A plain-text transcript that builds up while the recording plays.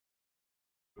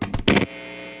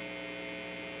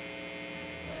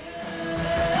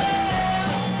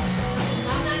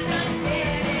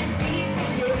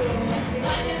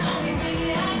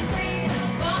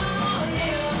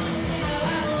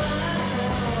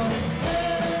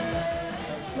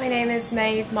name is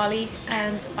Maeve Molly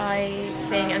and I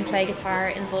sing and play guitar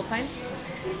in Vulpynes.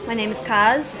 My name is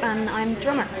Kaz and I'm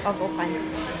drummer of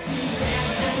Vulpynes.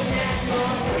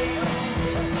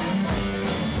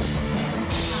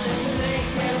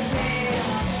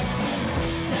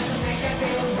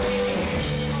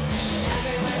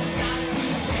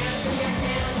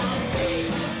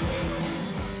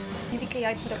 Basically,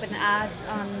 I put up an ad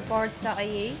on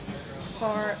boards.ie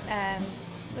for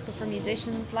looking for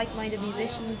musicians, like-minded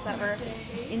musicians that were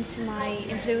into my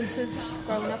influences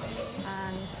growing up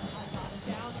and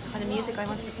the kind of music I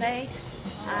wanted to play.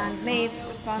 And Maeve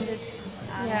responded,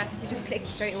 and we just clicked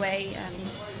straight away. And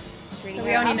really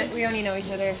so we only know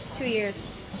each other 2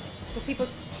 years, but people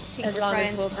think as we're long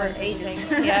friends as for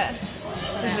ages. Yeah,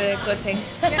 which is a good thing.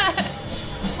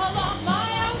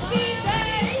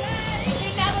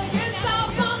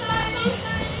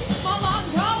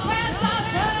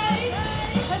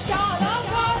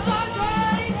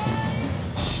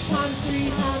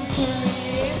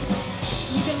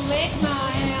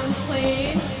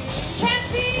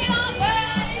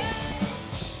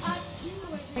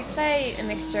 We play a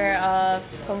mixture of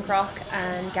punk rock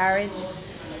and garage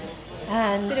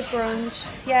and Bit of grunge.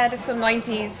 Yeah, there's some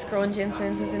 90s grunge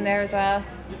influences in there as well.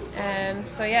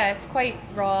 So yeah, it's quite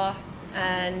raw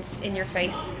and in your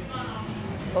face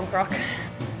punk rock.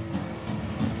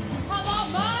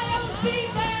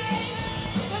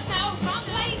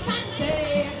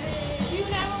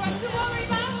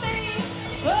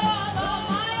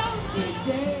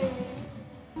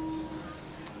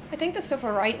 I think the stuff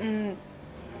we're writing,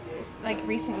 like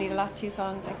recently, the last two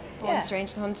songs, like Born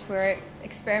Strange and Hunt, we're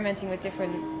experimenting with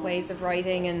different ways of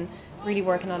writing and really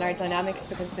working on our dynamics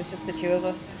because there's just the two of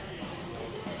us,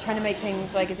 trying to make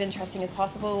things like as interesting as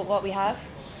possible with what we have.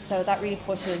 So that really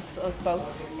pushes us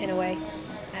both in a way.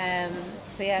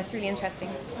 So yeah, it's really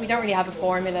interesting. We don't really have a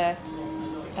formula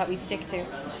that we stick to,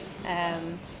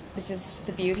 which is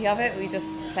the beauty of it. We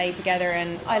just play together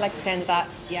and I like the sound of that,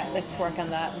 yeah, let's work on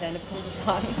that, and then it becomes a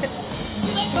song.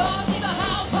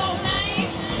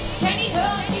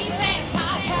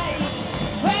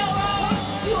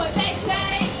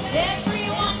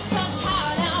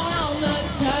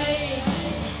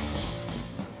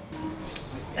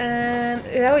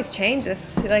 It always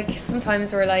changes. Like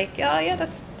sometimes we're like, oh yeah,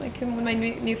 that's like one of my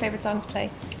new favourite songs to play.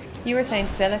 You were saying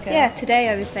Silica. Yeah, today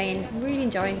I was saying I'm really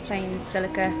enjoying playing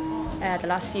Silica the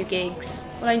last few gigs.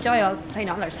 Well, I enjoy playing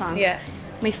all our songs. Yeah.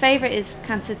 My favourite is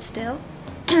Can't Sit Still.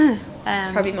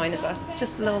 It's probably mine as well.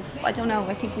 Just love, I don't know,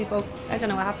 I think we both, I don't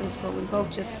know what happens, but we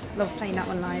both just love playing that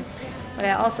one live. But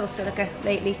also Silica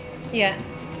lately. Yeah,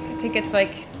 I think it's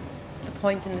like the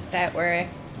point in the set where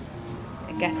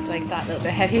it gets like that little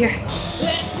bit heavier.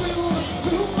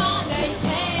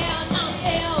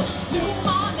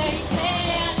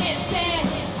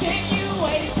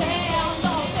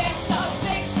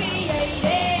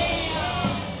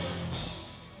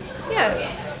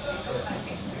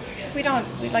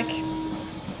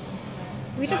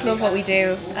 We just love what we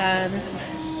do and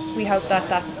we hope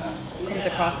that comes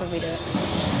across when we do it.